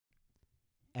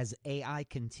As AI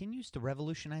continues to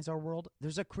revolutionize our world,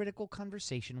 there's a critical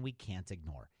conversation we can't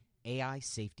ignore: AI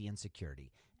safety and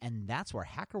security. And that's where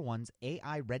HackerOne's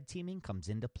AI red teaming comes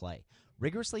into play,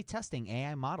 rigorously testing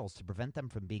AI models to prevent them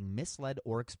from being misled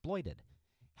or exploited.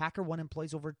 HackerOne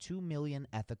employs over 2 million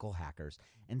ethical hackers,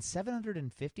 and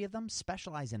 750 of them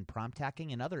specialize in prompt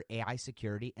hacking and other AI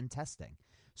security and testing.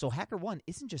 So HackerOne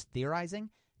isn't just theorizing,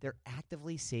 they're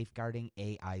actively safeguarding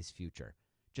AI's future.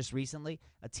 Just recently,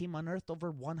 a team unearthed over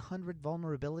 100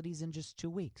 vulnerabilities in just 2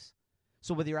 weeks.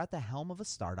 So whether you're at the helm of a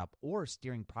startup or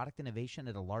steering product innovation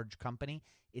at a large company,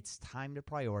 it's time to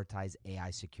prioritize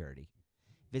AI security.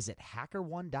 Visit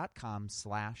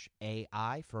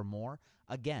hackerone.com/AI for more.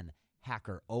 Again,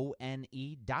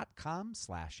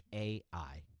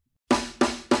 hackerone.com/AI.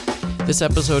 This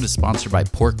episode is sponsored by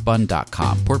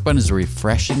porkbun.com. Porkbun is a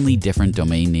refreshingly different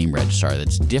domain name registrar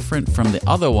that's different from the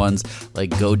other ones like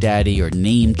GoDaddy or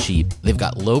Namecheap. They've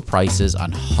got low prices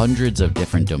on hundreds of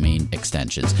different domain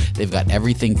extensions. They've got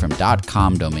everything from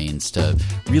 .com domains to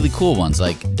really cool ones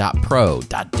like .pro,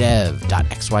 .dev,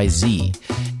 .xyz.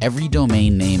 Every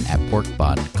domain name at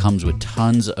Porkbun comes with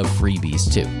tons of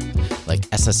freebies too, like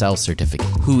SSL certificate,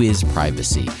 Whois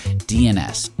privacy,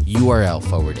 DNS, URL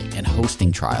forwarding, and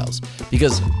hosting trials.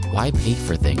 Because why pay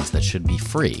for things that should be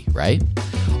free, right?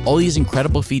 All these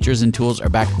incredible features and tools are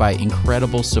backed by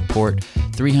incredible support,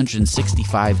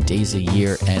 365 days a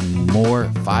year, and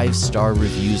more 5-star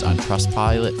reviews on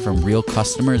Trustpilot from real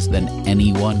customers than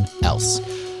anyone else.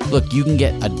 Look, you can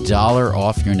get $1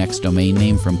 off your next domain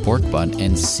name from Porkbun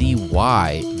and see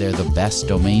why they're the best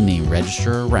domain name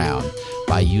registrar around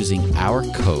by using our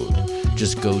code.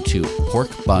 Just go to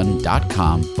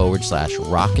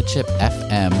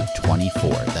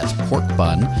porkbun.com/rocketshipfm24. That's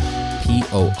porkbun,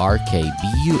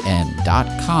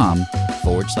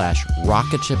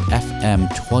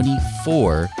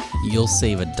 porkbun.com/rocketshipfm24. You'll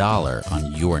save $1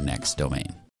 on your next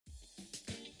domain.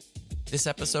 This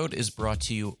episode is brought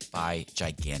to you by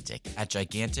Gigantic. At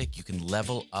Gigantic, you can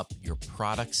level up your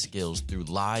product skills through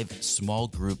live, small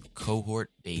group,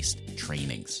 cohort-based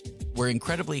trainings. We're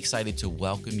incredibly excited to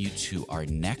welcome you to our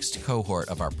next cohort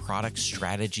of our product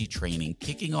strategy training,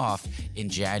 kicking off in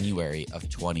January of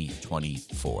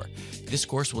 2024. This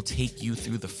course will take you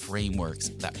through the frameworks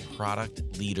that product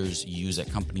leaders use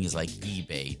at companies like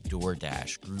eBay,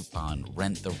 DoorDash, Groupon,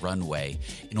 Rent the Runway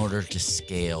in order to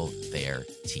scale their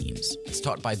teams. It's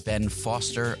taught by Ben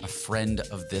Foster, a friend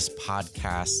of this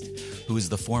podcast, who is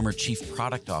the former chief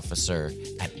product officer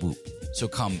at Whoop. So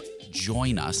come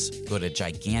join us. Go to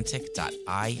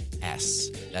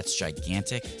gigantic.is. That's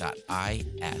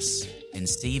gigantic.is. And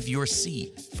save your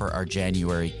seat for our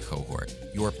January cohort.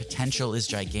 Your potential is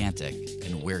gigantic,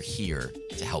 and we're here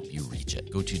to help you reach it.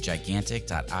 Go to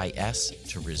gigantic.is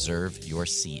to reserve your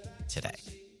seat today.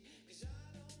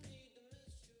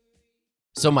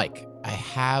 So, Mike, I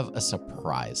have a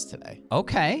surprise today.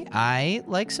 Okay, I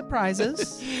like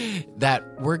surprises.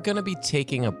 That we're going to be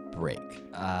taking a break.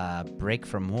 Break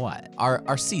from what?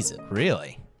 Our season.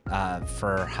 Really?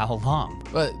 For how long?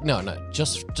 No,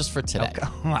 just for today. Okay.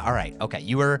 All right. Okay,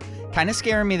 you were kind of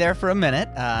scaring me there for a minute,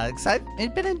 because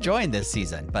I've been enjoying this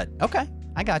season, but okay.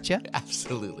 I got you.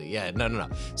 Absolutely. Yeah, no.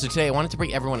 So today I wanted to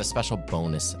bring everyone a special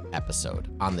bonus episode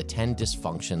on the 10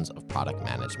 dysfunctions of product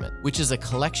management, which is a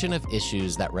collection of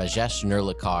issues that Rajesh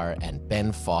Nurlikar and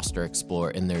Ben Foster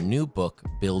explore in their new book,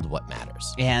 Build What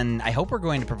Matters. And I hope we're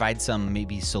going to provide some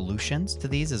maybe solutions to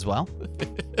these as well.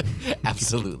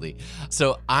 Absolutely.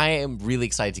 So I am really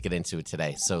excited to get into it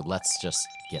today. So let's just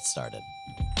get started.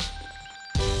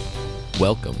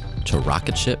 Welcome to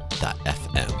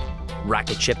Rocketship.fm.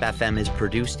 Rocketship FM is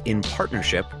produced in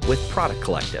partnership with Product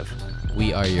Collective.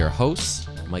 We are your hosts,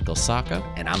 Michael Sacca.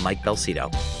 And I'm Mike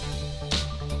Belcito.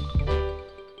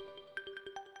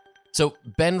 So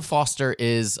Ben Foster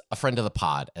is a friend of the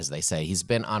pod, as they say. He's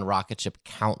been on Rocketship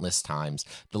countless times,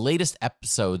 the latest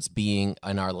episodes being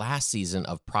in our last season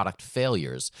of Product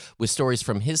Failures, with stories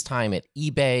from his time at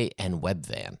eBay and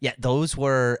Webvan. Yeah, those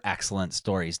were excellent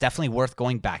stories. Definitely worth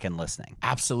going back and listening.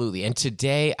 Absolutely. And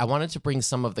today, I wanted to bring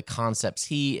some of the concepts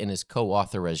he and his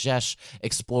co-author Rajesh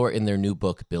explore in their new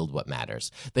book, Build What Matters.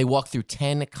 They walk through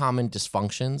 10 common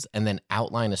dysfunctions and then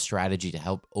outline a strategy to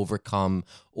help overcome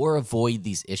or avoid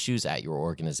these issues at your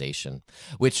organization,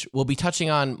 which we'll be touching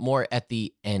on more at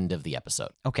the end of the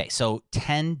episode. Okay, so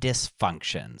 10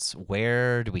 dysfunctions.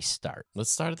 Where do we start? Let's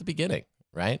start at the beginning,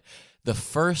 right? The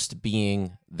first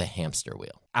being the hamster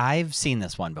wheel. I've seen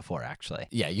this one before, actually.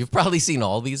 Yeah, you've probably seen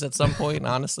all these at some point,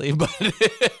 honestly, but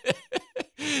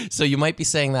so you might be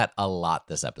saying that a lot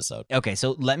this episode. Okay,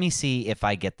 so let me see if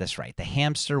I get this right. The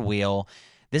hamster wheel.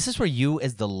 This is where you,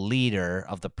 as the leader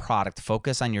of the product,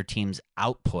 focus on your team's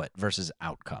output versus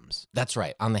outcomes. That's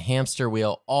right. On the hamster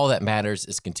wheel, all that matters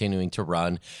is continuing to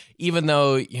run, even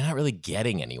though you're not really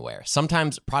getting anywhere.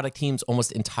 Sometimes product teams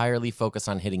almost entirely focus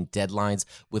on hitting deadlines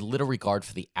with little regard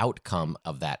for the outcome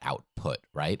of that output,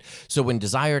 right? So when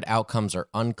desired outcomes are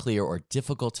unclear or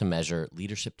difficult to measure,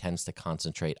 leadership tends to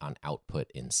concentrate on output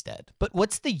instead. But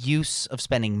what's the use of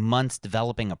spending months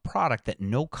developing a product that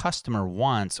no customer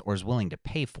wants or is willing to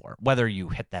pay for, whether you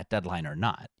hit that deadline or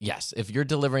not? Yes, if you're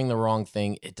delivering the wrong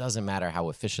thing, it doesn't matter how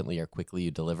efficiently or quickly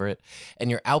you deliver it. And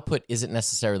your output isn't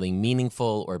necessarily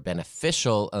meaningful or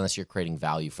beneficial unless you're creating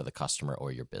value for the customer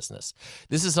or your business.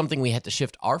 This is something we had to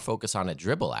shift our focus on at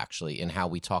Dribbble, actually, in how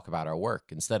we talk about our work.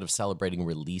 Instead of celebrating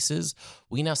releases,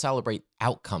 we now celebrate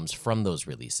outcomes from those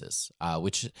releases,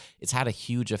 which it's had a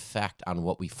huge effect on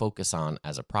what we focus on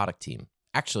as a product team.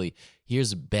 Actually,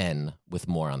 here's Ben with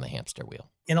more on the hamster wheel.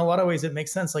 In a lot of ways, it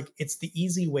makes sense. Like, it's the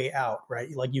easy way out,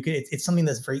 right? Like, you can, it's something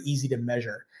that's very easy to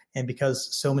measure. And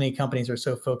because so many companies are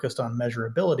so focused on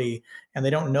measurability and they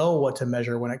don't know what to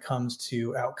measure when it comes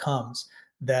to outcomes,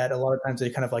 that a lot of times they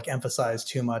kind of like emphasize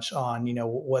too much on,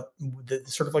 what the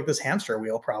sort of like this hamster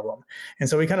wheel problem. And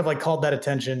so we kind of like called that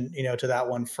attention, to that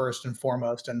one first and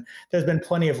foremost. And there's been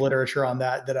plenty of literature on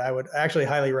that I would actually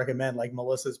highly recommend, like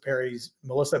Melissa Perry's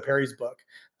book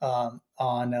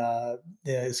on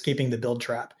escaping the build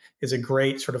trap is a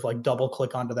great sort of like double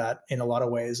click onto that in a lot of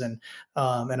ways. And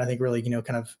I think really,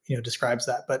 kind of, describes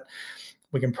that, but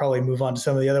we can probably move on to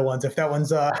some of the other ones if that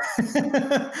one's a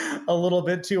little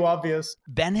bit too obvious.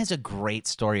 Ben has a great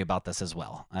story about this as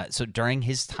well. So during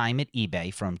his time at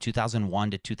eBay from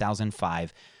 2001 to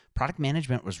 2005, product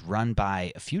management was run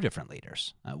by a few different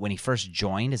leaders. When he first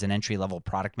joined as an entry-level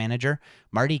product manager,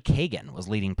 Marty Kagan was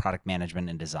leading product management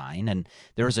and design, and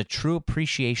there was a true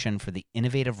appreciation for the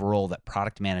innovative role that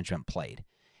product management played.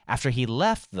 After he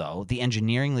left, though, the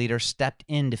engineering leader stepped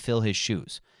in to fill his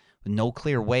shoes. With no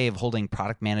clear way of holding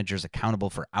product managers accountable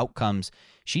for outcomes,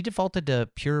 she defaulted to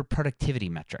pure productivity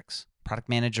metrics. Product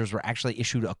managers were actually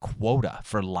issued a quota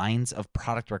for lines of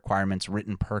product requirements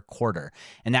written per quarter,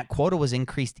 and that quota was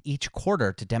increased each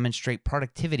quarter to demonstrate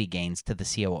productivity gains to the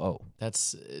COO.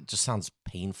 It just sounds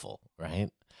painful, right?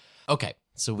 Okay,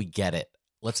 so we get it.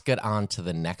 Let's get on to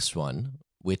the next one,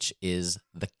 which is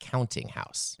the counting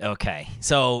house. Okay,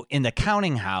 so in the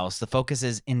counting house, the focus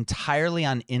is entirely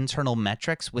on internal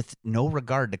metrics with no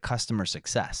regard to customer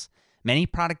success. Many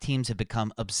product teams have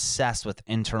become obsessed with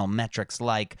internal metrics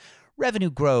like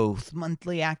revenue growth,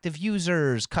 monthly active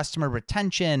users, customer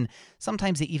retention.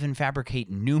 Sometimes they even fabricate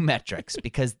new metrics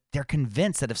because they're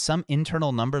convinced that if some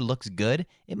internal number looks good,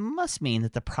 it must mean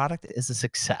that the product is a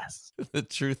success. The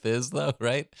truth is, though,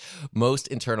 right? Most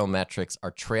internal metrics are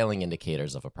trailing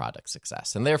indicators of a product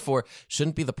success and therefore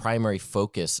shouldn't be the primary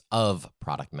focus of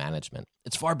product management.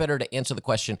 It's far better to answer the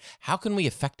question, how can we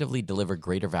effectively deliver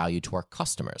greater value to our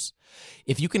customers?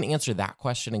 If you can answer that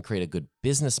question and create a good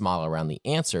business model around the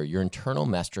answer, your internal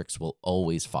metrics will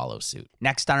always follow suit.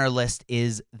 Next on our list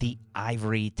is the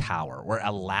ivory tower, where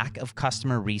a lack of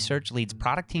customer research leads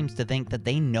product teams to think that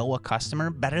they know a customer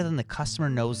better than the customer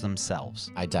knows themselves.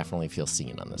 I definitely feel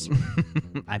seen on this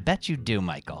one. I bet you do,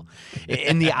 Michael.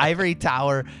 In the ivory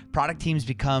tower, product teams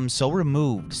become so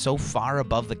removed, so far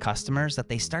above the customers that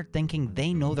they start thinking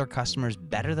they know their customers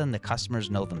better than the customers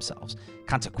know themselves.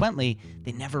 Consequently,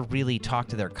 they never really talk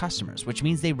to their customers, which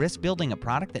means they risk building a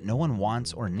product that no one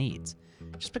wants or needs.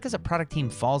 Just because a product team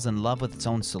falls in love with its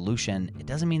own solution, it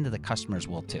doesn't mean that the customers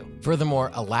will too.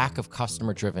 Furthermore, a lack of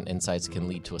customer-driven insights can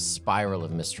lead to a spiral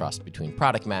of mistrust between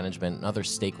product management and other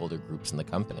stakeholder groups in the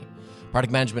company.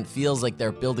 Product management feels like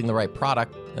they're building the right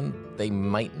product, and they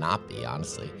might not be,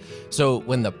 honestly. So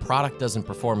when the product doesn't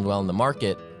perform well in the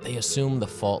market, they assume the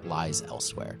fault lies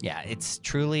elsewhere. Yeah, it's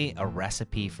truly a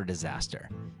recipe for disaster.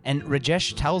 And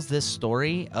Rajesh tells this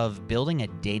story of building a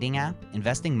dating app,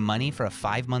 investing money for a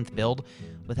 5-month build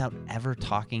without ever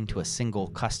talking to a single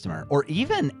customer or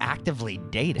even actively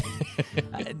dating.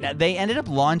 They ended up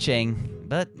launching,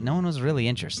 but no one was really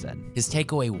interested. His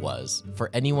takeaway was,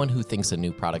 for anyone who thinks a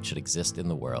new product should exist in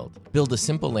the world, build a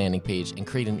simple landing page and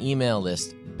create an email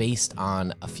list based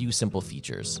on a few simple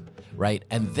features, right?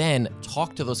 And then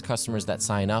talk to those customers that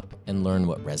sign up and learn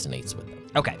what resonates with them.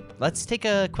 Okay, let's take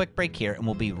a quick break here and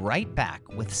we'll be right back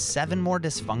with 7 more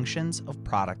dysfunctions of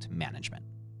product management.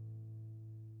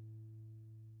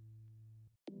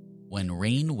 When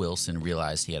Rainn Wilson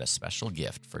realized he had a special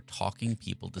gift for talking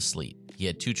people to sleep, he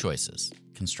had 2 choices: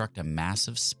 construct a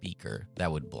massive speaker that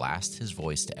would blast his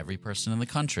voice to every person in the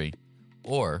country,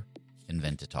 or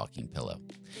invent a talking pillow.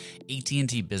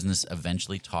 AT&T Business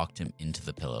eventually talked him into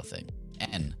the pillow thing.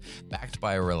 N. Backed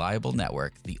by a reliable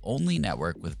network, the only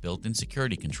network with built-in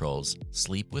security controls,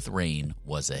 Sleep with Rain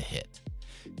was a hit.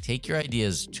 Take your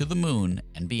ideas to the moon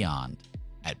and beyond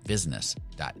at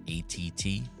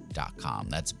business.att.com.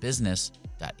 That's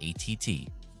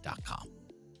business.att.com.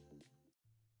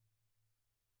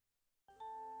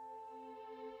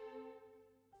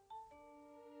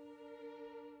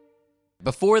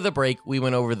 Before the break, we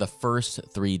went over the first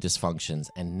 3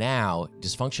 dysfunctions, and now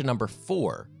dysfunction number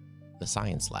 4, the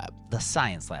science lab. The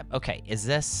science lab. Okay, is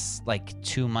this like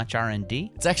too much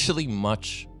R&D? It's actually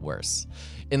much worse.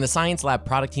 In the science lab,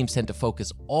 product teams tend to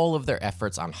focus all of their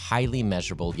efforts on highly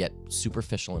measurable yet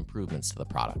superficial improvements to the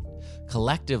product.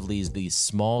 Collectively, these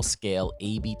small-scale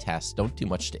A/B tests don't do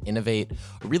much to innovate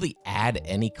or really add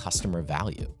any customer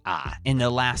value. In the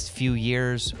last few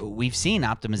years, we've seen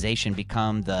optimization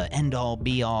become the end-all,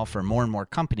 be-all for more and more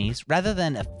companies rather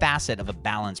than a facet of a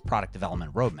balanced product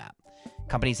development roadmap.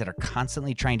 Companies that are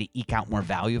constantly trying to eke out more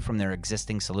value from their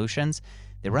existing solutions,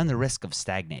 they run the risk of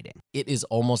stagnating. It is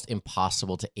almost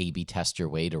impossible to A/B test your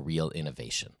way to real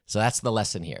innovation. So that's the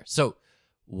lesson here. So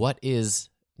what is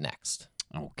next?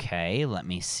 Okay, let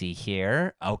me see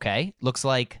here. Okay, looks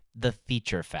like the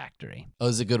feature factory. Oh,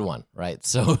 it's a good one, right?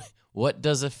 So what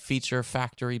does a feature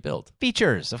factory build?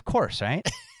 Features, of course, right?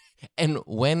 And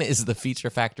when is the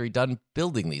feature factory done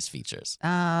building these features?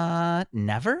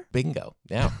 Never? Bingo.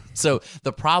 Yeah. So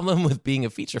the problem with being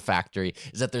a feature factory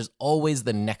is that there's always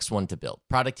the next one to build.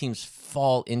 Product teams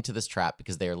fall into this trap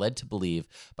because they are led to believe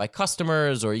by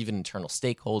customers or even internal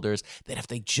stakeholders that if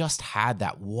they just had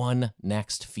that one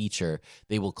next feature,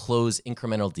 they will close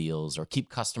incremental deals or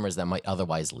keep customers that might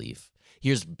otherwise leave.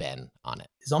 Here's Ben on it.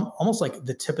 It's almost like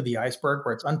the tip of the iceberg,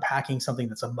 where it's unpacking something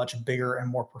that's a much bigger and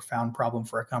more profound problem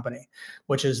for a company,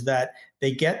 which is that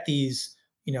they get these,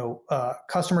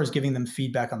 customers giving them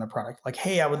feedback on the product. Like,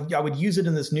 hey, I would use it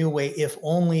in this new way if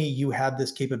only you had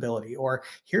this capability, or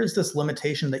here's this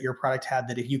limitation that your product had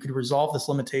that if you could resolve this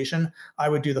limitation, I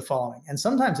would do the following. And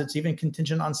sometimes it's even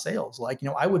contingent on sales. Like,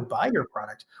 I would buy your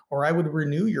product or I would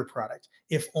renew your product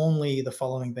if only the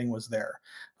following thing was there.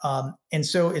 And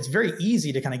so it's very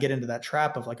easy to kind of get into that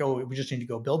trap of like, oh, we just need to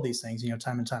go build these things,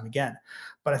 time and time again.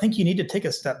 But I think you need to take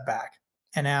a step back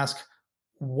and ask,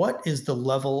 what is the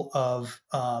level of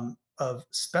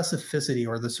specificity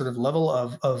or the sort of level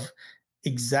of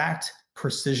exact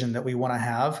precision that we want to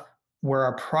have where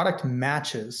our product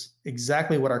matches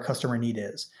exactly what our customer need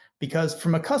is? Because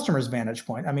from a customer's vantage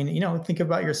point, think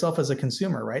about yourself as a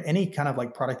consumer, right? Any kind of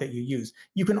like product that you use,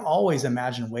 you can always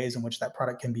imagine ways in which that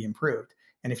product can be improved.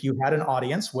 And if you had an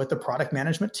audience with the product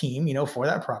management team, for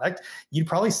that product, you'd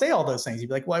probably say all those things. You'd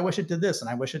be like, well, I wish it did this and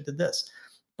I wish it did this.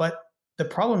 But the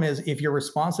problem is if you're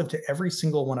responsive to every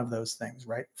single one of those things,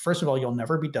 right? First of all, you'll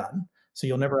never be done. So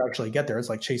you'll never actually get there. It's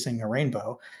like chasing a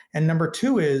rainbow. And number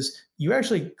 2 is you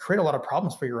actually create a lot of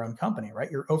problems for your own company,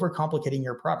 right? You're overcomplicating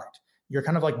your product. You're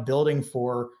kind of like building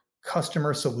for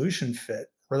customer solution fit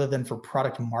rather than for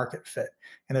product market fit.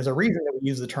 And there's a reason that we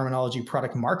use the terminology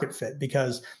product market fit,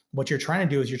 because what you're trying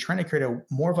to do is you're trying to create a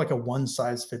more of like a one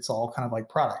size fits all kind of like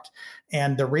product.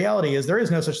 And the reality is there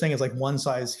is no such thing as like one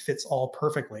size fits all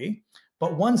perfectly,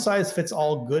 but one size fits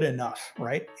all good enough,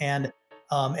 right? And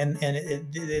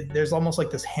there's almost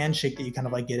like this handshake that you kind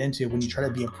of like get into when you try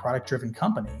to be a product driven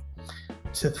company,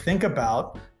 to think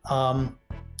about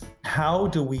how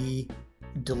do we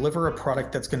deliver a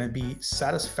product that's going to be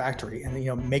satisfactory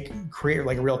and create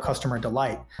like a real customer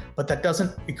delight, but that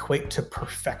doesn't equate to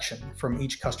perfection from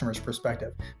each customer's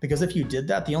perspective. Because if you did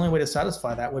that, the only way to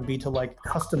satisfy that would be to like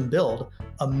custom build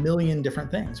a million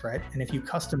different things, right? And if you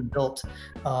custom built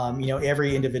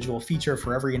every individual feature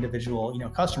for every individual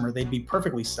customer, they'd be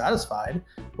perfectly satisfied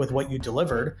with what you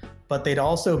delivered, but they'd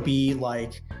also be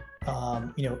like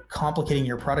complicating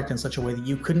your product in such a way that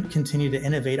you couldn't continue to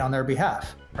innovate on their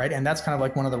behalf, right? And that's kind of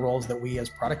like one of the roles that we as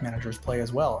product managers play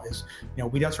as well, is,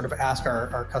 we don't sort of ask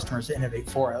our customers to innovate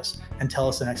for us and tell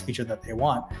us the next feature that they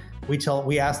want.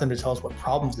 We ask them to tell us what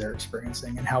problems they're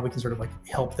experiencing and how we can sort of like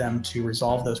help them to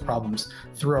resolve those problems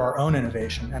through our own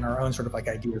innovation and our own sort of like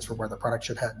ideas for where the product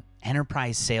should head.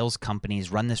 Enterprise sales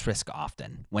companies run this risk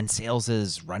often. When sales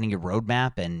is running a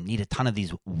roadmap and need a ton of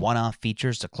these one-off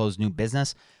features to close new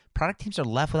business, product teams are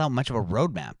left without much of a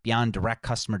roadmap beyond direct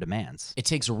customer demands. It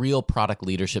takes real product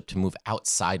leadership to move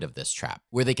outside of this trap,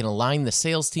 where they can align the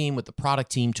sales team with the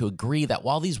product team to agree that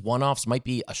while these one-offs might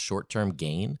be a short-term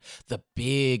gain, the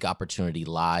big opportunity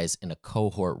lies in a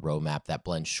cohort roadmap that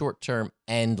blends short-term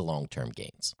and long-term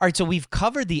gains. All right, so we've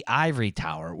covered the ivory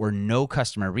tower where no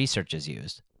customer research is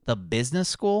used. The business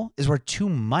school is where too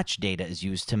much data is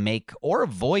used to make or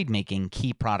avoid making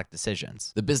key product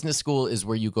decisions. The business school is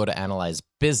where you go to analyze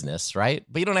business, right?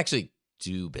 But you don't actually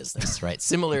do business, right?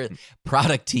 Similar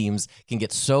product teams can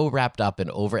get so wrapped up in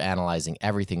overanalyzing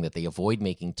everything that they avoid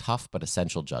making tough but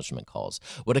essential judgment calls.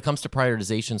 When it comes to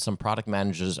prioritization, some product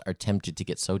managers are tempted to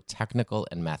get so technical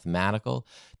and mathematical,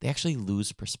 they actually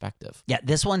lose perspective. Yeah,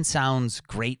 this one sounds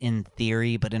great in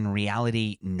theory, but in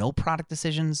reality, no product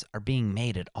decisions are being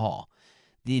made at all.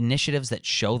 The initiatives that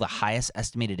show the highest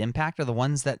estimated impact are the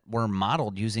ones that were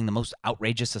modeled using the most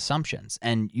outrageous assumptions,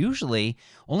 and usually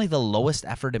only the lowest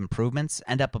effort improvements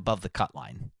end up above the cut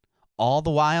line. All the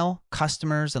while,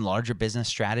 customers and larger business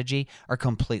strategy are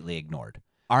completely ignored.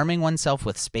 Arming oneself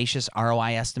with spacious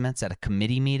ROI estimates at a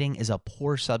committee meeting is a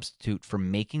poor substitute for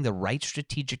making the right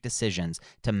strategic decisions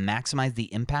to maximize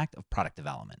the impact of product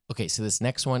development. Okay, so this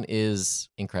next one is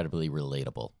incredibly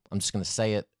relatable. I'm just going to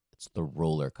say it. It's the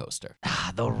roller coaster.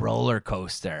 The roller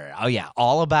coaster. Oh, yeah.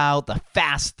 All about the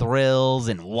fast thrills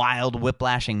and wild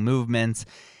whiplashing movements.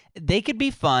 They could be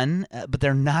fun, but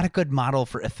they're not a good model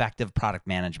for effective product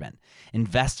management.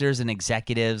 Investors and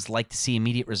executives like to see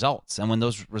immediate results. And when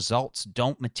those results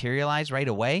don't materialize right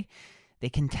away, they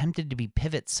can tempted to be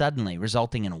pivot suddenly,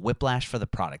 resulting in a whiplash for the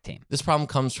product team. This problem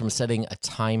comes from setting a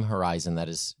time horizon that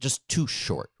is just too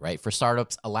short, right? For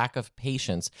startups, a lack of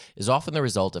patience is often the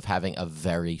result of having a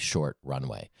very short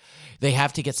runway. They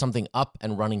have to get something up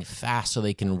and running fast so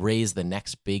they can raise the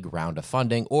next big round of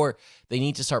funding, or they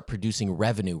need to start producing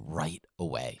revenue right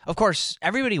away. Of course,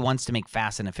 everybody wants to make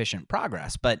fast and efficient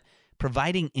progress, but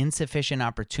providing insufficient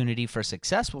opportunity for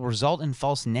success will result in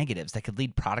false negatives that could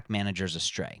lead product managers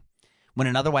astray. When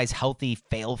an otherwise healthy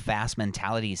fail-fast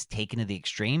mentality is taken to the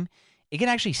extreme, it can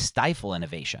actually stifle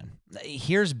innovation.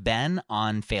 Here's Ben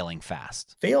on failing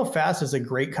fast. Fail fast is a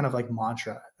great kind of like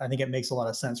mantra. I think it makes a lot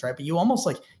of sense, right? But you almost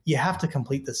like, you have to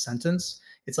complete the sentence.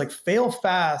 It's like fail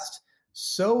fast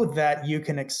so that you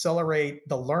can accelerate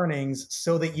the learnings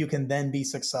so that you can then be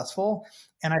successful.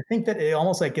 And I think that it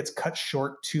almost like gets cut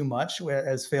short too much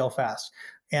as fail fast.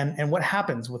 And what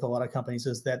happens with a lot of companies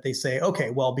is that they say, okay,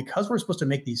 well, because we're supposed to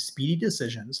make these speedy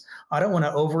decisions, I don't want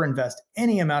to overinvest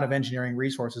any amount of engineering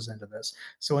resources into this.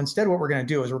 So instead, what we're going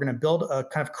to do is we're going to build a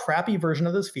kind of crappy version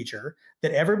of this feature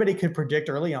that everybody could predict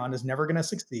early on is never going to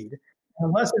succeed.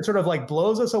 Unless it sort of like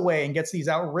blows us away and gets these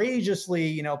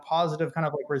outrageously, positive kind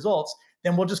of like results,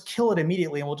 then we'll just kill it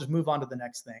immediately and we'll just move on to the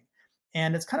next thing.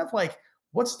 And it's kind of like,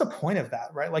 what's the point of that,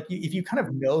 right? Like if you kind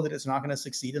of know that it's not going to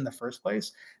succeed in the first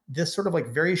place, this sort of like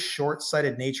very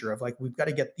short-sighted nature of like, we've got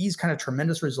to get these kind of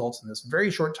tremendous results in this very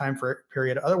short time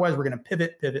period. Otherwise we're going to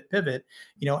pivot.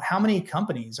 How many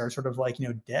companies are sort of like,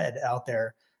 dead out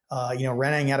there,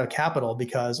 running out of capital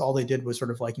because all they did was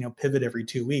sort of like, pivot every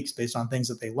 2 weeks based on things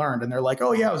that they learned. And they're like,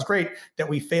 oh yeah, it was great that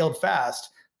we failed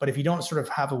fast. But if you don't sort of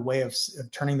have a way of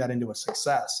turning that into a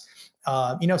success,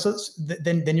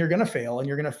 then you're going to fail, and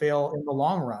you're going to fail in the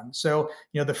long run. So,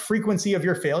 the frequency of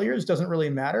your failures doesn't really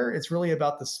matter. It's really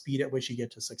about the speed at which you get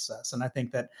to success. And I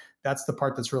think that that's the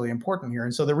part that's really important here.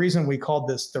 And so the reason we called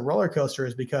this the roller coaster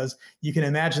is because you can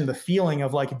imagine the feeling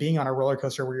of like being on a roller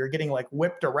coaster where you're getting like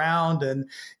whipped around, and,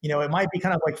 it might be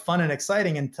kind of like fun and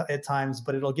exciting at times,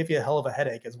 but it'll give you a hell of a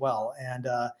headache as well. And,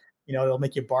 it'll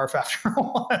make you barf after a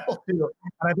while too.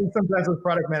 And I think sometimes with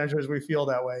product managers, we feel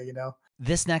that way,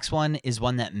 This next one is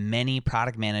one that many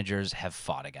product managers have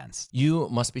fought against. You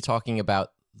must be talking about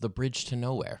the bridge to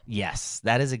nowhere. Yes,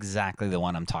 that is exactly the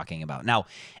one I'm talking about. Now,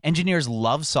 engineers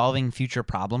love solving future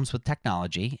problems with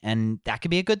technology, and that can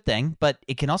be a good thing, but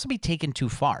it can also be taken too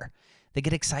far. They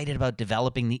get excited about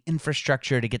developing the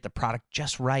infrastructure to get the product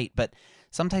just right, but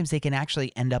sometimes they can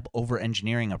actually end up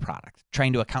over-engineering a product,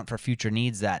 trying to account for future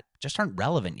needs that just aren't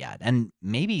relevant yet, and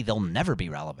maybe they'll never be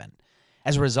relevant.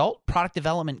 As a result, product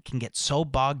development can get so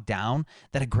bogged down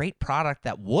that a great product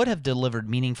that would have delivered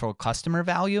meaningful customer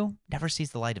value never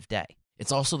sees the light of day.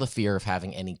 It's also the fear of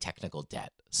having any technical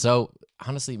debt. So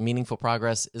honestly, meaningful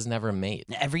progress is never made.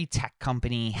 Every tech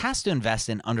company has to invest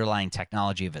in underlying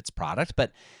technology of its product,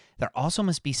 but there also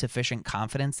must be sufficient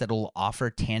confidence that it will offer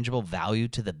tangible value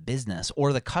to the business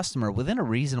or the customer within a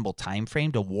reasonable time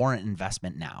frame to warrant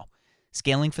investment now.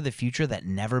 Scaling for the future that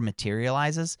never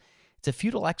materializes, it's a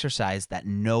futile exercise that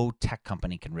no tech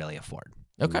company can really afford.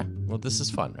 Okay, well, this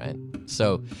is fun, right?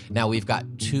 So now we've got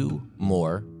 2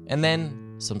 more and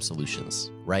then some solutions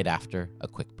right after a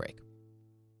quick break.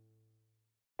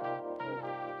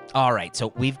 All right,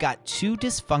 so we've got 2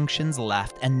 dysfunctions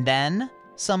left and then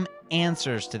some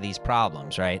answers to these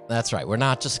problems, right? That's right. We're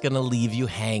not just going to leave you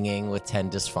hanging with 10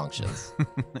 dysfunctions.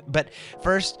 But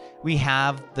first, we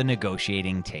have the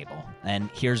negotiating table. And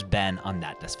here's Ben on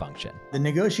that dysfunction. The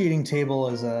negotiating table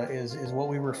is what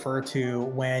we refer to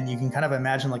when you can kind of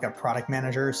imagine like a product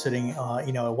manager sitting,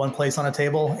 at one place on a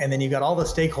table, and then you've got all the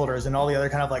stakeholders and all the other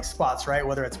kind of like spots, right?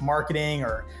 Whether it's marketing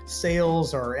or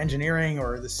sales or engineering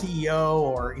or the CEO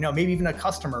or, maybe even a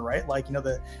customer, right? Like,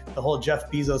 the whole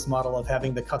Jeff Bezos model of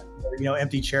having the customer,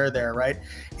 empty chair there, right?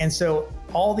 And so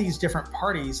all these different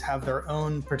parties have their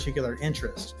own particular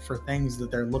interest for things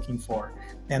that they're looking for.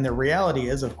 And the reality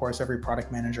is, of course, every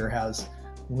product manager has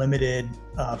limited,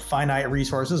 finite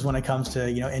resources when it comes to,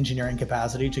 engineering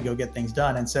capacity to go get things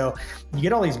done. And so you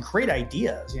get all these great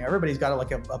ideas. Everybody's got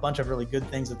like a bunch of really good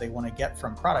things that they want to get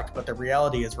from product. But the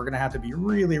reality is we're going to have to be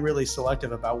really, really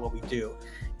selective about what we do.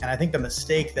 And I think the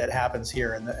mistake that happens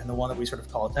here, and the one that we sort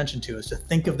of call attention to, is to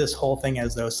think of this whole thing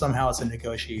as though somehow it's a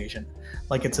negotiation,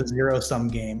 like it's a zero-sum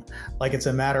game, like it's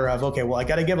a matter of, okay, well, I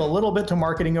got to give a little bit to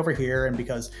marketing over here, and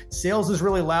because sales is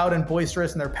really loud and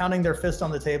boisterous and they're pounding their fist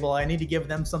on the table, I need to give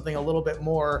them something a little bit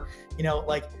more,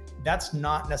 like that's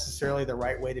not necessarily the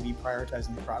right way to be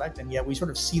prioritizing the product. And yet we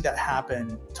sort of see that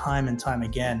happen time and time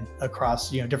again across,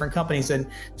 different companies. And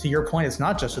to your point, it's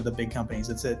not just at the big companies,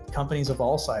 it's at companies of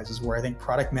all sizes where I think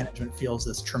product management feels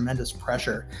this tremendous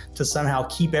pressure to somehow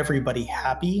keep everybody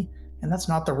happy. And that's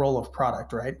not the role of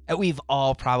product, right? We've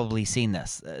all probably seen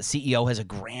this. The CEO has a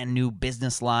brand new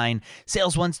business line.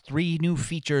 Sales wants 3 new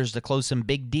features to close some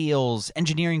big deals.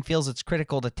 Engineering feels it's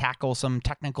critical to tackle some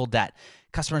technical debt.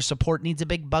 Customer support needs a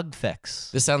big bug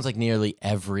fix. This sounds like nearly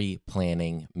every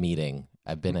planning meeting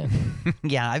I've been in.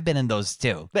 Yeah, I've been in those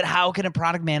too. But how can a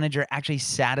product manager actually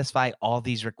satisfy all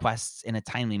these requests in a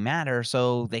timely manner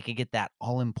so they could get that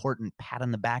all-important pat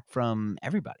on the back from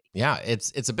everybody? Yeah,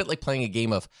 it's a bit like playing a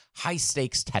game of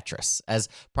high-stakes Tetris as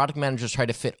product managers try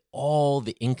to fit all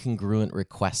the incongruent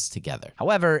requests together.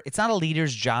 However, it's not a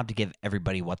leader's job to give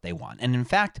everybody what they want. And in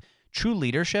fact, true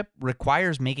leadership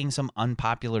requires making some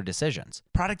unpopular decisions.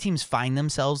 Product teams find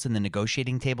themselves in the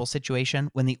negotiating table situation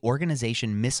when the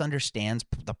organization misunderstands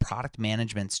the product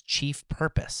management's chief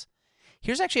purpose.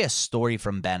 Here's actually a story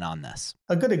from Ben on this.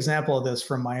 A good example of this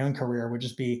from my own career would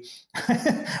just be,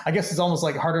 I guess it's almost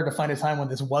like harder to find a time when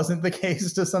this wasn't the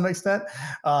case to some extent,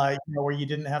 where you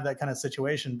didn't have that kind of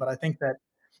situation. But I think that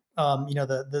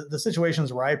the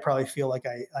situations where I probably feel like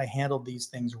I handled these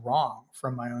things wrong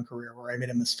from my own career, where I made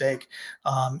a mistake,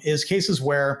 is cases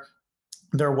where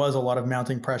there was a lot of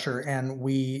mounting pressure, and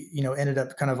we, ended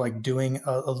up kind of like doing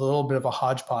a little bit of a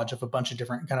hodgepodge of a bunch of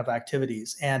different kind of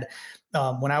activities. And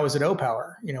when I was at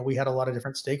OPower, we had a lot of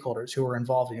different stakeholders who were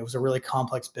involved. It was a really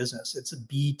complex business. It's a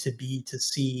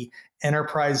B2B2C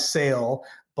enterprise sale,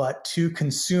 but to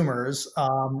consumers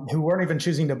who weren't even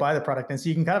choosing to buy the product. And so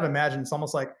you can kind of imagine it's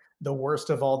almost like the worst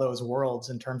of all those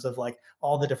worlds in terms of like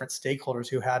all the different stakeholders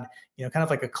who had, kind of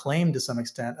like a claim to some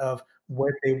extent of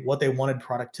what they wanted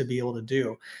product to be able to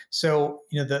do. So,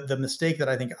 the mistake that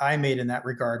I think I made in that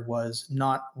regard was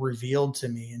not revealed to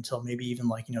me until maybe even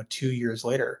like, 2 years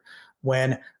later,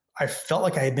 when I felt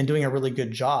like I had been doing a really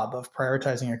good job of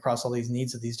prioritizing across all these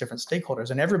needs of these different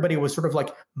stakeholders. And everybody was sort of like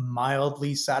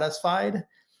mildly satisfied.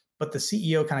 But the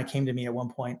CEO kind of came to me at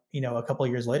one point, a couple of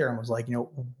years later, and was like,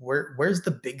 where's the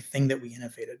big thing that we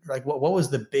innovated? Like, what was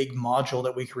the big module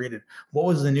that we created? What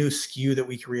was the new SKU that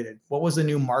we created? What was the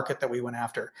new market that we went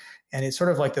after? And it's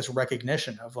sort of like this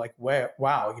recognition of like,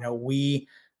 wow, we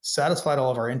satisfied all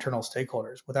of our internal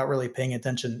stakeholders without really paying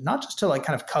attention, not just to like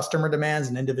kind of customer demands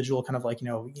and individual kind of like,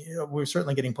 we're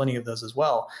certainly getting plenty of those as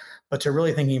well, but to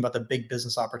really thinking about the big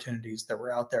business opportunities that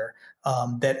were out there.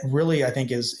 That really, I think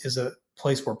is a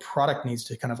place where product needs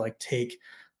to kind of like take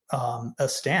a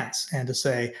stance and to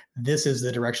say, this is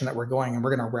the direction that we're going, and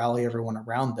we're going to rally everyone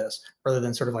around this, rather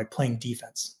than sort of like playing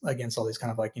defense against all these kind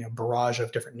of like, barrage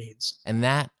of different needs. And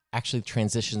that actually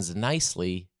transitions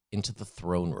nicely into the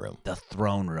throne room. The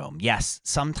throne room. Yes.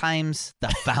 Sometimes the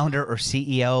founder or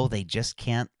CEO, they just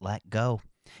can't let go.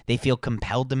 They feel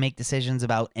compelled to make decisions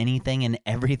about anything and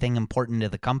everything important to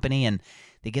the company, and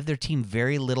they give their team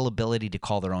very little ability to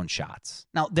call their own shots.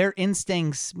 Now, their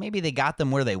instincts, maybe they got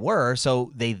them where they were,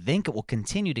 so they think it will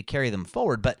continue to carry them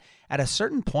forward. But at a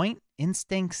certain point,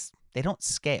 instincts, they don't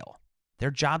scale.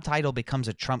 Their job title becomes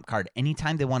a trump card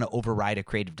anytime they want to override a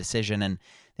creative decision, and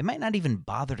they might not even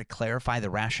bother to clarify the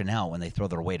rationale when they throw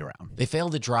their weight around. They fail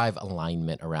to drive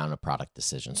alignment around a product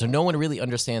decision. So no one really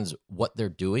understands what they're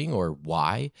doing or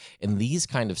why. In these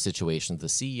kind of situations, the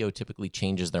CEO typically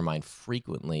changes their mind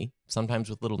frequently, sometimes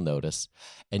with little notice,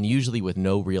 and usually with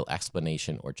no real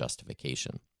explanation or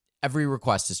justification. Every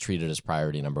request is treated as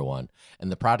priority number one,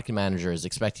 and the product manager is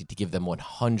expected to give them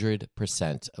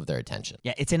 100% of their attention.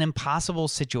 Yeah, it's an impossible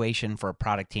situation for a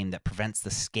product team that prevents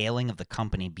the scaling of the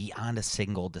company beyond a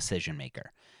single decision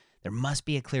maker. There must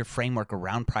be a clear framework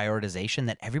around prioritization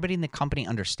that everybody in the company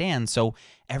understands, so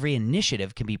every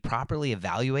initiative can be properly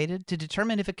evaluated to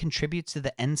determine if it contributes to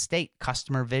the end state,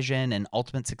 customer vision, and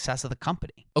ultimate success of the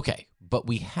company. Okay, but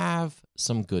we have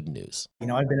some good news.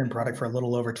 I've been in product for a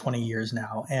little over 20 years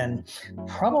now, and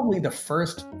probably the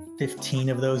first 15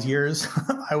 of those years,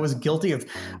 I was guilty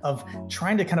of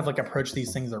trying to kind of like approach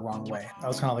these things the wrong way. I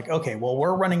was kind of like, okay, well,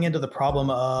 we're running into the problem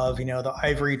of, the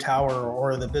ivory tower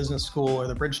or the business school or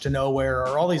the bridge to nowhere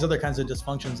or all these other kinds of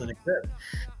dysfunctions that exist.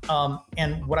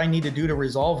 And what I need to do to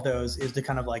resolve those is to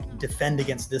kind of like defend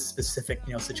against this specific,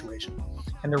 situation.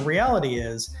 And the reality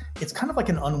is it's kind of like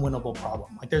an unwinnable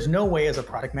problem. Like there's no way as a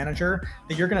product manager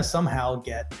that you're going to somehow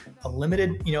get a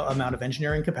limited, amount of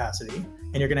engineering capacity,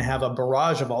 and you're going to have a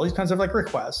barrage of all these kinds of like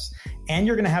requests, and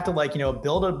you're going to have to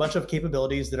build a bunch of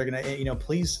capabilities that are going to,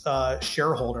 please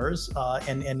shareholders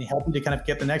and help you to kind of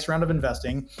get the next round of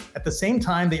investing at the same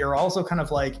time that you're also kind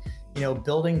of like,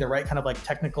 building the right kind of like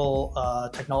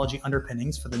technology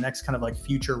underpinnings for the next kind of like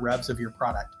future revs of your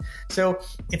product. So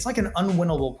it's like an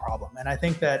unwinnable problem. And I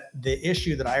think that the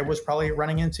issue that I was probably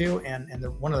running into, and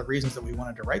one of the reasons that we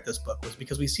wanted to write this book was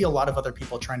because we see a lot of other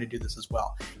people trying to do this as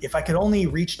well. If I could only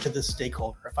reach to this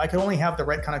stakeholder, if I could only have the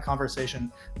right kind of conversation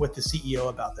with the CEO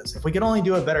about this, if we could only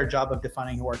do a better job of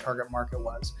defining who our target market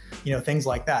was, things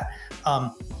like that.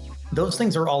 Those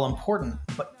things are all important,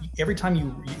 but every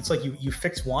time it's like you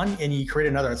fix one and you create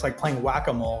another. It's like playing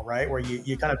whack-a-mole, right? Where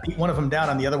you kind of beat one of them down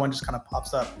and the other one just kind of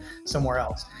pops up somewhere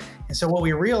else. And so what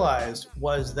we realized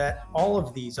was that all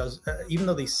of these, even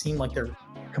though they seem like they're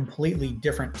completely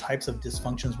different types of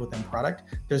dysfunctions within product,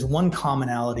 there's one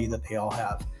commonality that they all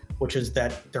have, which is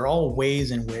that they're all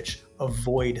ways in which a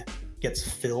void gets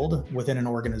filled within an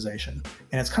organization.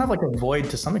 And it's kind of like a void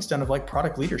to some extent of like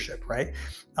product leadership, right?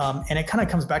 And it kind of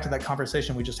comes back to that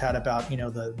conversation we just had about,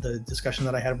 the discussion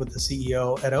that I had with the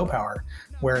CEO at Opower,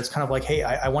 where it's kind of like, hey,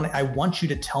 I want you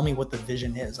to tell me what the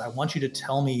vision is. I want you to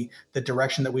tell me the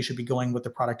direction that we should be going with the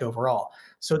product overall.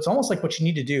 So it's almost like what you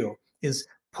need to do is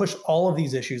push all of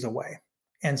these issues away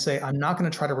and say, I'm not going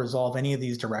to try to resolve any of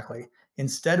these directly.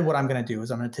 Instead, what I'm going to do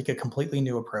is I'm going to take a completely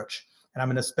new approach, and I'm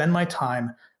going to spend my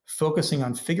time focusing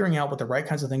on figuring out what the right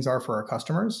kinds of things are for our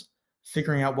customers,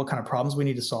 figuring out what kind of problems we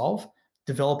need to solve,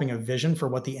 developing a vision for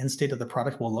what the end state of the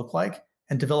product will look like,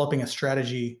 and developing a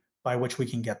strategy by which we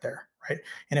can get there, right?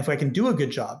 And if I can do a good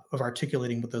job of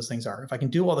articulating what those things are, if I can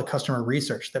do all the customer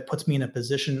research that puts me in a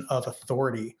position of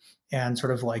authority and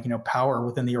sort of like, power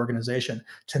within the organization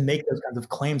to make those kinds of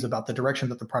claims about the direction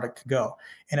that the product could go.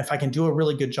 And if I can do a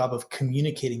really good job of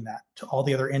communicating that to all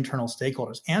the other internal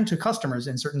stakeholders and to customers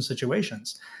in certain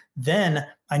situations, then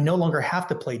I no longer have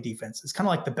to play defense. It's kind of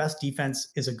like the best defense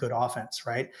is a good offense,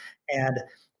 right? And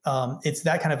it's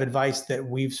that kind of advice that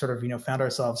we've sort of, found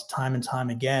ourselves time and time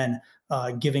again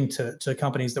giving to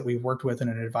companies that we've worked with in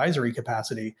an advisory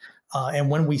capacity. And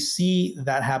when we see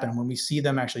that happen, when we see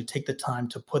them actually take the time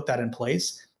to put that in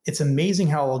place, it's amazing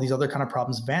how all these other kind of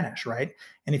problems vanish, right?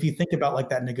 And if you think about like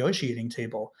that negotiating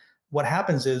table, what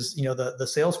happens is, the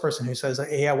salesperson who says,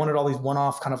 hey, I wanted all these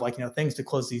one-off kind of like, things to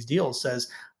close these deals says,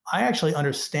 I actually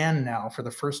understand now for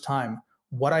the first time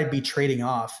what I'd be trading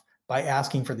off by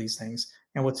asking for these things.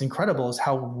 And what's incredible is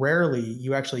how rarely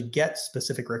you actually get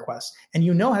specific requests. And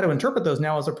you know how to interpret those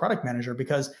now as a product manager,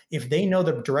 because if they know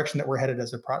the direction that we're headed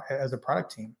as a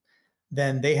product team,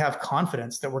 then they have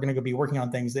confidence that we're going to be working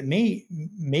on things that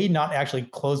may not actually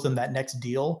close them that next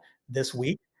deal this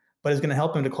week, but is going to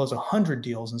help them to close 100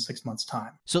 deals in 6 months'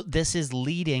 time. So this is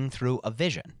leading through a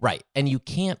vision. Right. And you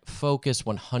can't focus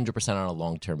 100% on a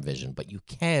long-term vision, but you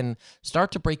can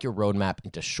start to break your roadmap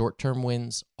into short-term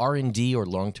wins, R&D or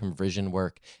long-term vision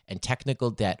work, and technical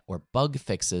debt or bug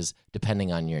fixes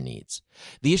depending on your needs.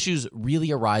 The issues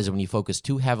really arise when you focus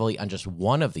too heavily on just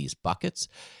one of these buckets.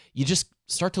 You just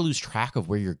start to lose track of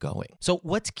where you're going. So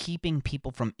what's keeping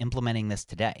people from implementing this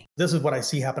today? This is what I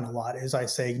see happen a lot is I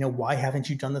say, why haven't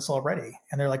you done this already?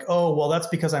 And they're like, oh, well, that's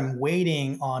because I'm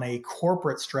waiting on a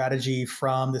corporate strategy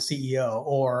from the CEO,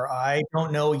 or I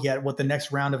don't know yet what the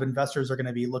next round of investors are going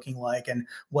to be looking like and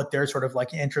what their sort of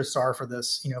like interests are for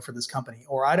this, for this company.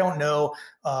 Or I don't know,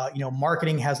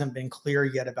 marketing hasn't been clear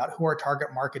yet about who our target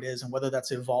market is and whether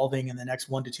that's evolving in the next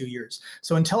 1 to 2 years.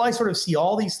 So until I sort of see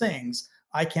all these things,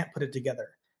 I can't put it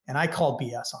together. And I call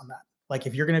BS on that. Like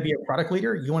if you're going to be a product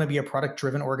leader, you want to be a product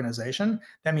driven organization.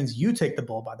 That means you take the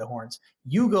bull by the horns.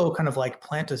 You go kind of like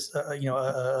plant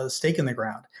a stake in the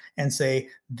ground and say,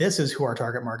 this is who our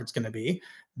target market's going to be.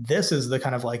 This is the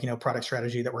kind of like, product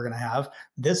strategy that we're going to have.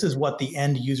 This is what the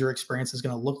end user experience is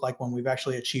going to look like when we've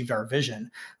actually achieved our vision.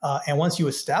 And once you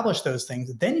establish those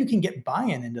things, then you can get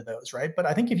buy-in into those, right? But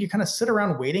I think if you kind of sit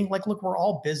around waiting, like, look, we're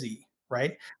all busy,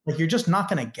 right? Like you're just not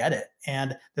going to get it.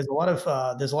 And there's a lot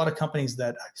of companies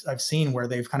that I've seen where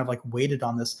they've kind of like waited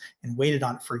on this and waited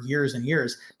on it for years and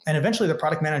years. And eventually the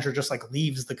product manager just like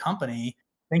leaves the company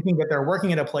thinking that they're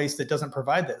working at a place that doesn't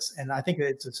provide this. And I think that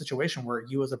it's a situation where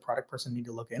you as a product person need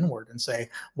to look inward and say,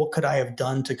 what could I have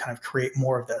done to kind of create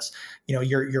more of this?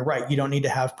 You're right. You don't need to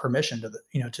have permission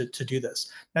to do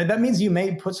this. Now that means you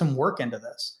may put some work into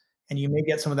this and you may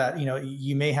get some of that,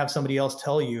 you may have somebody else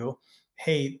tell you,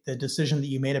 hey, the decision that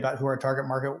you made about who our target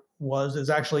market is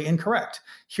actually incorrect.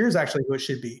 Here's actually who it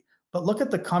should be. But look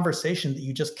at the conversation that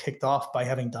you just kicked off by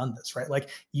having done this, right? Like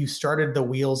you started the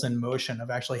wheels in motion of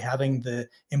actually having the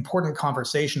important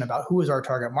conversation about who is our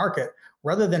target market,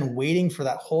 rather than waiting for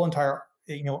that whole entire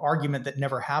argument that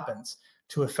never happens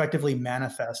to effectively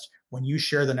manifest when you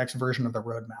share the next version of the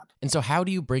roadmap. And so how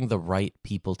do you bring the right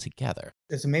people together?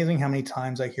 It's amazing how many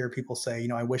times I hear people say,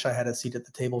 I wish I had a seat at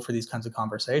the table for these kinds of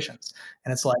conversations.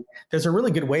 And it's like, there's a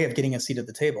really good way of getting a seat at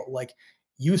the table. Like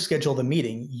you schedule the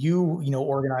meeting, you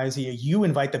organize, you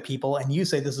invite the people and you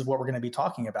say, this is what we're going to be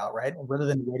talking about, right? Rather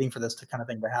than waiting for this to kind of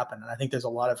thing to happen. And I think there's a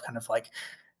lot of kind of like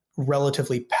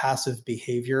relatively passive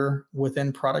behavior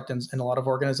within product in a lot of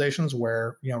organizations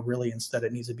where, really instead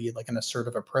it needs to be like an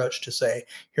assertive approach to say,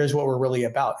 here's what we're really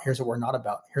about. Here's what we're not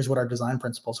about. Here's what our design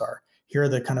principles are. Here are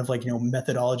the kind of like,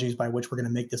 methodologies by which we're going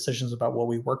to make decisions about what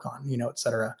we work on, et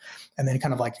cetera. And then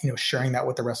kind of like, sharing that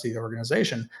with the rest of the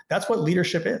organization. That's what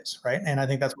leadership is, right? And I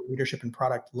think that's what leadership in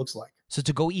product looks like. So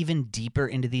to go even deeper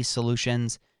into these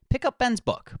solutions, pick up Ben's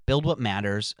book, Build What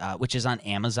Matters, which is on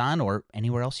Amazon or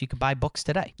anywhere else you could buy books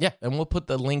today. Yeah, and we'll put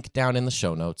the link down in the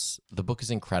show notes. The book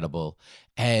is incredible,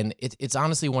 and it's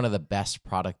honestly one of the best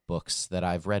product books that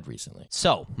I've read recently.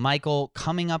 So, Michael,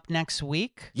 coming up next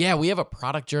week? Yeah, we have a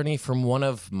product journey from one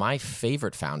of my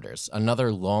favorite founders,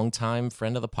 another longtime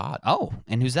friend of the pod. Oh,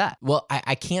 and who's that? Well,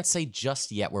 I can't say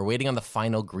just yet. We're waiting on the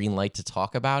final green light to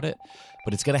talk about it,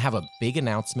 but it's going to have a big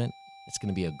announcement. It's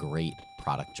going to be a great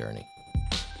product journey.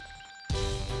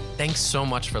 Thanks so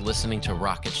much for listening to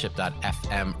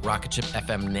Rocketship.fm. Rocketship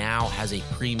FM now has a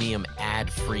premium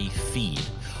ad-free feed.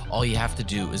 All you have to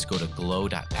do is go to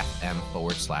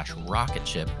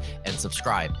glow.fm/rocketship and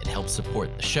subscribe. It helps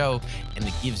support the show, and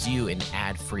it gives you an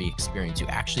ad-free experience. You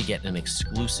actually get an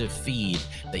exclusive feed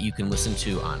that you can listen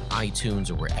to on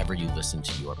iTunes or wherever you listen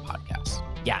to your podcasts.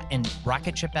 Yeah, and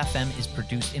Rocketship FM is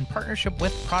produced in partnership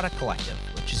with Product Collective,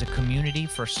 which is a community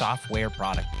for software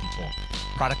product people.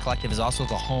 Product Collective is also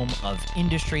the home of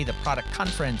Industry, the product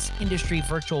conference, industry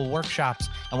virtual workshops,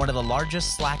 and one of the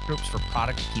largest Slack groups for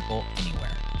product people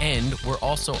anywhere. And we're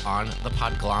also on the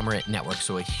Podglomerate Network,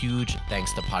 so a huge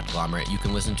thanks to Podglomerate. You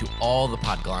can listen to all the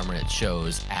Podglomerate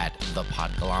shows at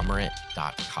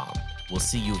thepodglomerate.com. We'll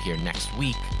see you here next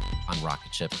week on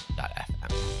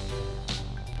Rocketship.fm.